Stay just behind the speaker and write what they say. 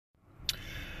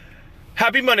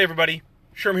Happy Monday, everybody.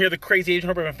 Sherm here, the Crazy Agent.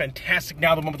 Hope you're having a fantastic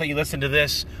now the moment that you listen to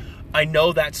this. I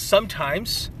know that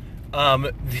sometimes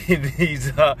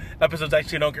these episodes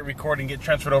actually don't get recorded and get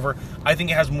transferred over. I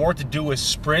think it has more to do with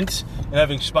Sprint and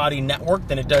having spotty network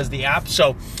than it does the app.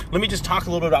 So let me just talk a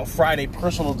little bit about Friday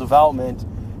personal development.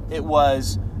 It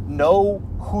was know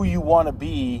who you want to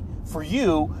be for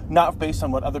you, not based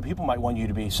on what other people might want you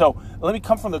to be. So let me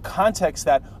come from the context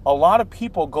that a lot of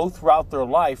people go throughout their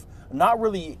life not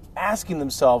really asking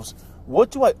themselves,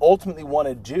 what do I ultimately want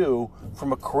to do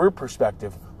from a career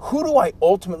perspective? Who do I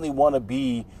ultimately want to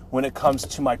be when it comes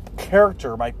to my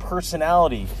character, my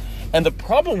personality? And the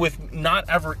problem with not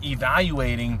ever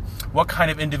evaluating what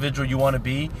kind of individual you want to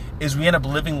be is we end up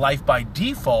living life by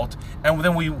default, and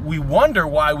then we wonder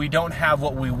why we don't have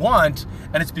what we want,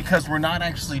 and it's because we're not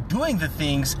actually doing the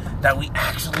things that we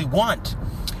actually want.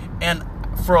 And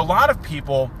for a lot of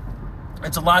people,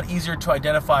 it's a lot easier to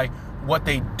identify what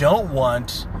they don't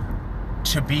want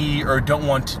to be or don't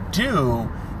want to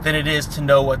do than it is to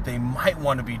know what they might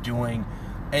want to be doing.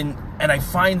 And I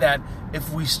find that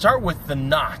if we start with the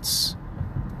knots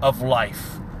of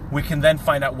life, we can then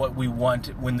find out what we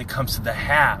want when it comes to the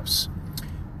haves.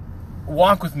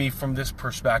 Walk with me from this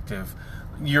perspective.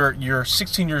 You're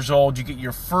 16 years old, you get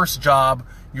your first job,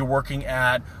 you're working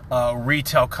at a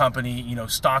retail company,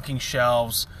 stocking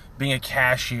shelves, being a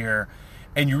cashier,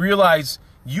 and you realize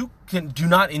you do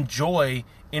not enjoy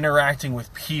interacting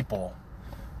with people.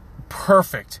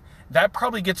 Perfect. That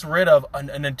probably gets rid of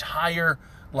an entire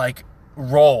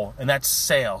role, and that's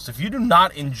sales. If you do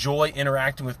not enjoy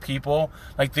interacting with people,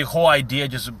 the whole idea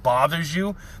just bothers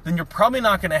you, then you're probably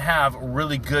not going to have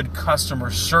really good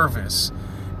customer service.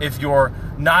 If you're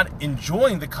not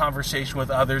enjoying the conversation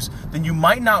with others, then you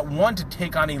might not want to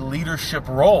take on any leadership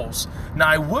roles. Now,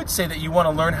 I would say that you want to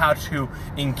learn how to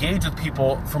engage with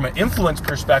people from an influence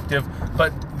perspective,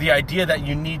 but the idea that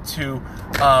you need to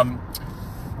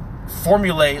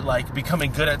formulate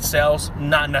becoming good at sales,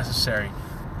 not necessary.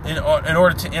 In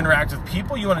order to interact with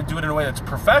people, you want to do it in a way that's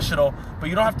professional, but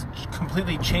you don't have to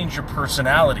completely change your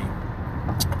personality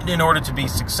in order to be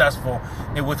successful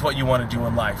with what you want to do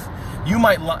in life. You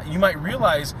might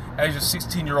realize as a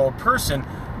 16-year-old person,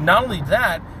 not only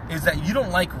that, is that you don't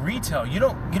like retail. You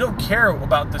don't care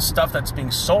about the stuff that's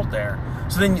being sold there.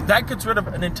 So then that gets rid of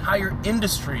an entire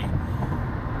industry.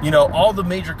 All the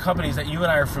major companies that you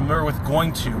and I are familiar with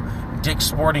going to, Dick's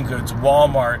Sporting Goods,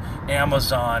 Walmart,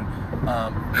 Amazon,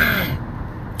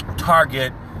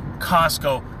 Target,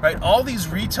 Costco, right? All these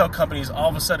retail companies all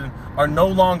of a sudden are no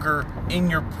longer in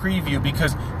your preview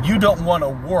because you don't want to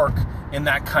work in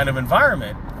that kind of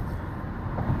environment.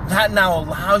 That now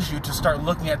allows you to start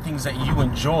looking at things that you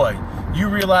enjoy. You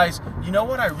realize,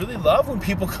 what I really love when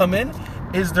people come in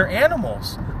is their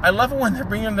animals. I love it when they're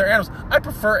bringing in their animals. I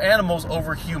prefer animals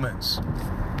over humans.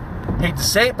 Hate to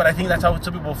say it, but I think that's how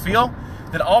some people feel.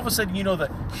 That all of a sudden, the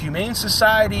Humane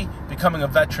Society, becoming a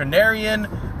veterinarian,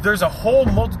 there's a whole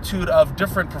multitude of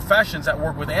different professions that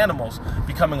work with animals.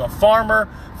 Becoming a farmer,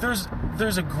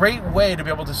 there's a great way to be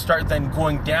able to start then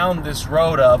going down this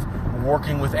road of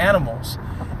working with animals.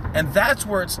 And that's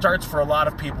where it starts for a lot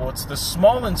of people. It's the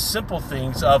small and simple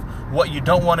things of what you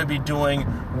don't want to be doing,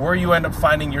 where you end up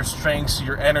finding your strengths,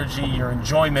 your energy, your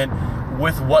enjoyment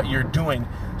with what you're doing.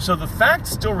 So the fact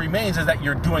still remains is that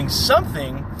you're doing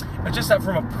something. It's just that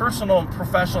from a personal and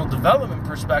professional development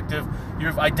perspective,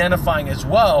 you're identifying as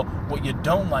well what you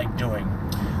don't like doing.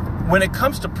 When it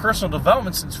comes to personal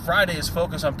development, since Friday is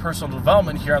focused on personal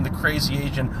development here on the Crazy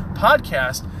Agent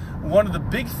podcast, one of the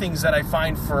big things that I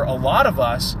find for a lot of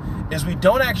us is we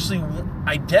don't actually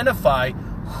identify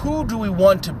who do we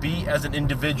want to be as an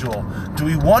individual. Do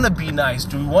we want to be nice?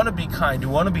 Do we want to be kind? Do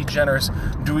we want to be generous?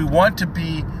 Do we want to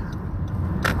be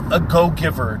a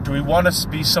go-giver? Do we want to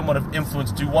be someone of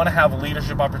influence? Do we want to have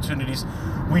leadership opportunities?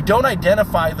 We don't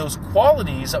identify those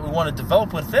qualities that we want to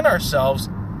develop within ourselves,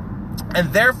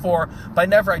 and therefore, by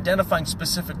never identifying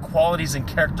specific qualities and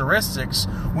characteristics,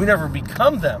 we never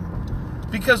become them.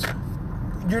 Because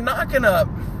you're not going to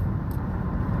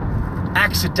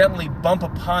accidentally bump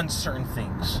upon certain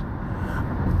things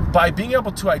by being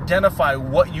able to identify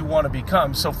what you want to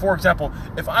become. So, for example,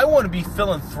 if I want to be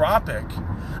philanthropic,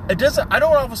 I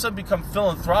don't all of a sudden become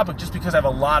philanthropic just because I have a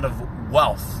lot of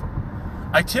wealth.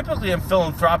 I typically am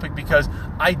philanthropic because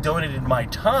I donated my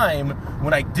time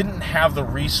when I didn't have the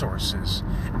resources.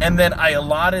 And then I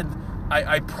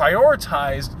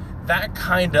prioritized that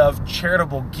kind of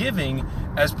charitable giving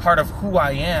as part of who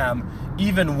I am,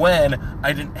 even when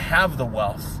I didn't have the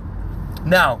wealth.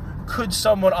 Now, could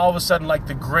someone all of a sudden, like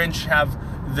the Grinch, have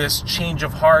this change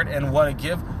of heart and want to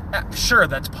give? Sure,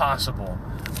 that's possible.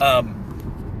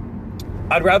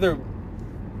 I'd rather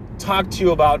talk to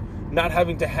you about not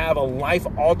having to have a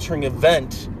life-altering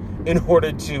event in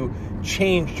order to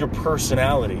change your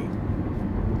personality.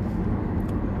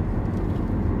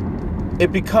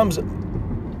 It becomes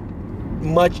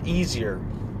much easier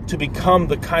to become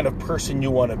the kind of person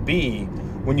you want to be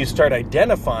when you start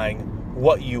identifying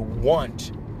what you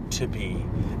want to be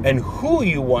and who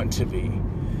you want to be.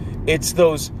 It's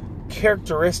those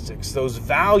characteristics, those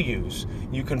values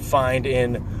you can find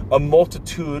in a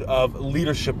multitude of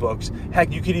leadership books.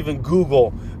 Heck, you could even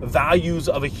Google values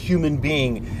of a human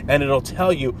being, and it'll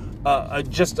tell you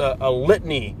just a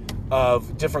litany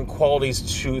of different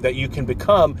qualities that you can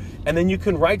become, and then you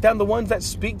can write down the ones that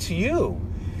speak to you.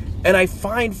 And I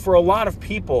find for a lot of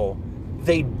people,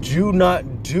 they do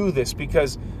not do this,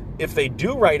 because if they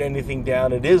do write anything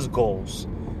down, it is goals.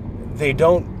 They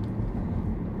don't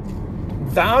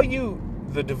value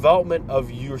the development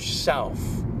of yourself,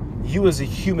 you as a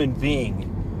human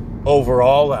being, over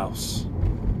all else.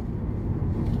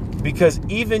 Because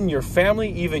even your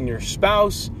family, even your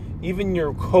spouse, even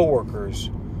your coworkers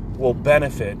will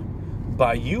benefit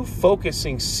by you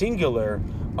focusing singular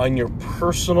on your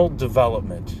personal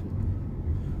development.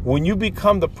 When you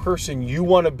become the person you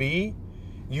want to be,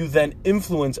 you then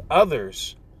influence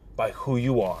others by who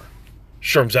you are.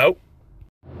 Sherm's out.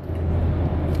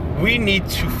 We need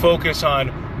to focus on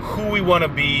who we want to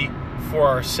be for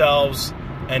ourselves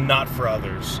and not for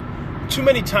others. Too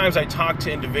many times I talk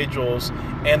to individuals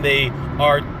and they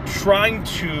are trying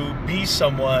to be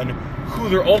someone who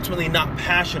they're ultimately not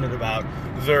passionate about.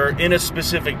 They're in a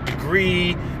specific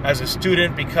degree as a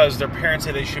student because their parents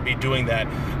say they should be doing that.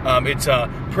 It's a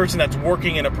person that's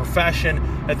working in a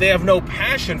profession that they have no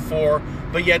passion for,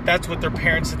 but yet that's what their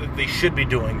parents said that they should be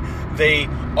doing. They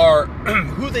are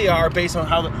who they are based on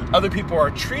how other people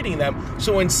are treating them.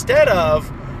 So instead of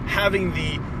having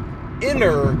the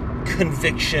inner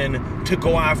conviction to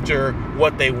go after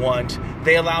what they want,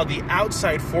 they allow the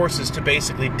outside forces to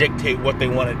basically dictate what they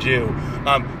want to do.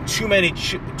 Too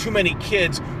many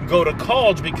kids go to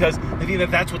college because they think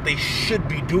that that's what they should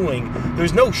be doing.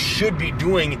 There's no should be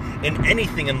doing in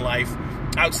anything in life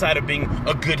outside of being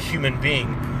a good human being.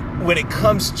 When it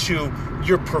comes to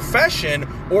your profession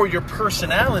or your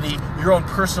personality, your own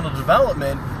personal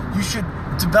development, you should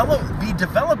be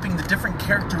developing the different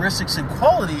characteristics and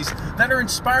qualities that are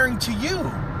inspiring to you,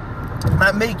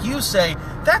 that make you say,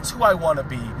 that's who I want to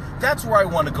be, that's where I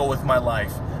want to go with my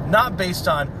life. Not based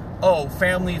on,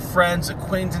 family, friends,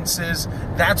 acquaintances,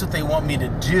 that's what they want me to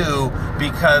do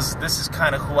because this is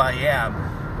kind of who I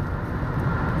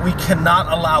am. We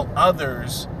cannot allow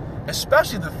others,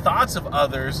 especially the thoughts of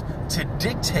others, to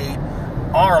dictate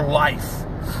our life.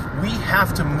 We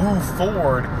have to move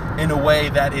forward in a way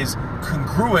that is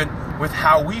congruent with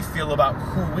how we feel about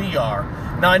who we are.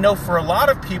 Now, I know for a lot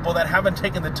of people that haven't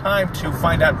taken the time to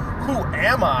find out, who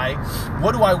am I?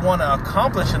 What do I want to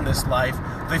accomplish in this life?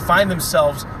 They find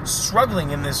themselves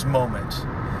struggling in this moment.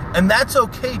 And that's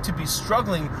okay to be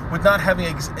struggling with not having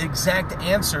exact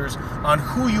answers on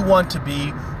who you want to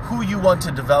be, who you want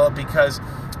to develop, because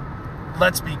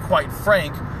let's be quite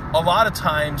frank, a lot of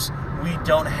times we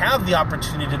don't have the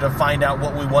opportunity to find out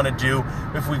what we want to do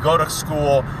if we go to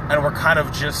school and we're kind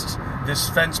of just this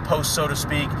fence post, so to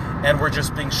speak, and we're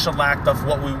just being shellacked of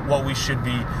what we should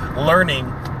be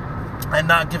learning and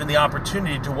not given the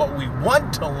opportunity to what we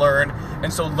want to learn.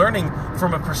 And so learning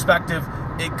from a perspective,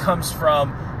 it comes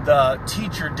from the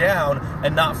teacher down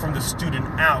and not from the student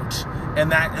out.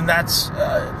 And that's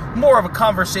more of a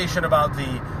conversation about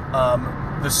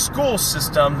the school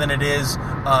system than it is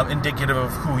indicative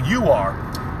of who you are.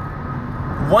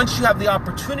 Once you have the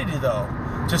opportunity, though,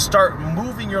 to start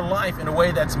moving your life in a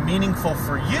way that's meaningful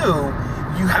for you,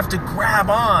 you have to grab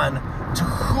on to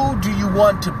who do you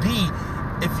want to be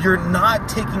if you're not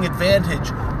taking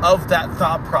advantage of that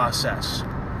thought process,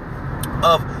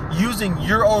 of using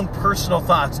your own personal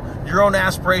thoughts, your own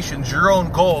aspirations, your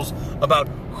own goals about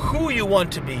who you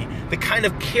want to be, the kind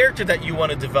of character that you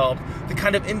want to develop, the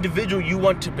kind of individual you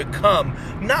want to become,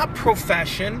 not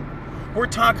profession. We're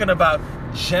talking about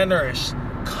generous,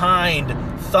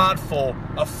 kind, thoughtful,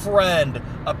 a friend,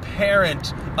 a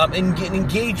parent, an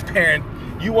engaged parent.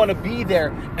 You want to be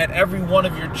there at every one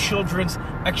of your children's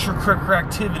extracurricular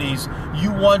activities.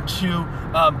 You want to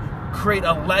create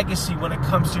a legacy when it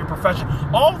comes to your profession.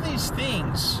 All these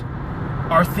things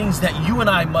are things that you and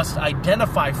I must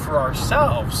identify for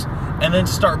ourselves and then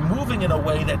start moving in a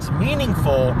way that's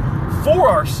meaningful for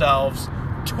ourselves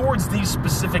towards these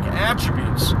specific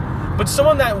attributes. But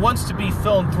someone that wants to be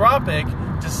philanthropic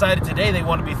decided today they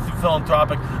want to be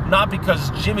philanthropic, not because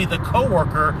Jimmy, the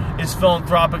coworker, is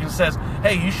philanthropic and says,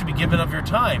 hey, you should be giving of your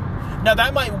time. Now,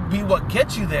 that might be what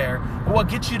gets you there, but what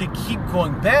gets you to keep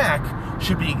going back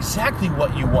should be exactly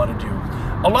what you want to do.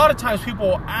 A lot of times people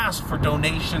will ask for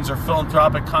donations or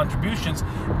philanthropic contributions,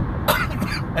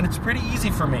 and it's pretty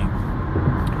easy for me.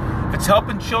 If it's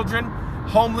helping children,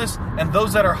 homeless, and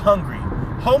those that are hungry.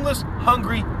 Homeless,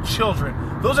 hungry, children.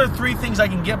 Those are 3 things I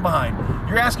can get behind.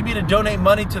 You're asking me to donate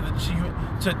money to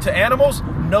animals?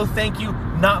 No, thank you.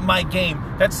 Not my game.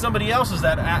 That's somebody else's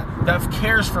that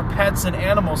cares for pets and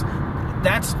animals.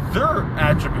 That's their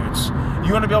attributes.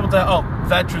 You want to be able to,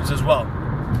 veterans as well.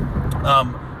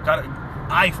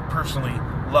 I personally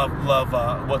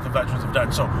love what the veterans have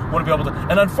done. So want to be able to,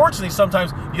 and unfortunately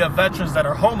sometimes you have veterans that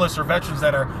are homeless or veterans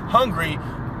that are hungry.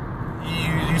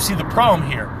 You see the problem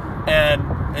here.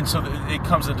 And so it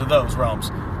comes into those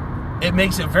realms. It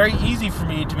makes it very easy for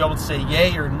me to be able to say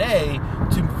yay or nay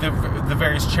to the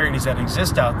various charities that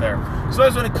exist out there.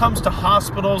 Sometimes when it comes to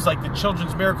hospitals like the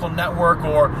Children's Miracle Network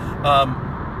or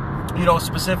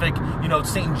specific,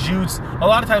 St. Jude's, a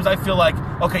lot of times I feel like,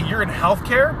 okay, you're in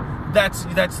healthcare, that's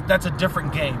a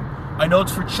different game. I know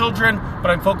it's for children, but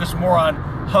I'm focused more on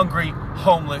hungry,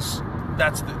 homeless.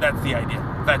 That's the idea.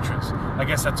 Veterans. I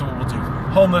guess that's what we'll do.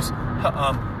 Homeless,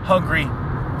 hungry,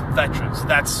 veterans.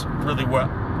 That's really what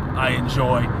I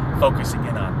enjoy focusing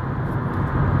in on.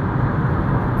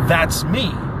 That's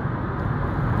me.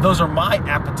 Those are my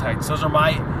appetites. Those are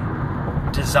my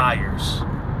desires.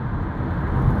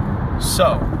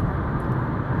 So,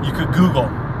 you could Google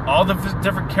all the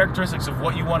different characteristics of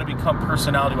what you want to become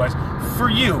personality-wise. For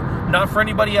you, not for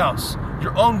anybody else.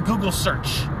 Your own Google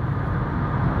search.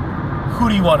 Who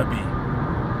do you want to be?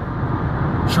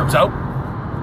 Sherms out.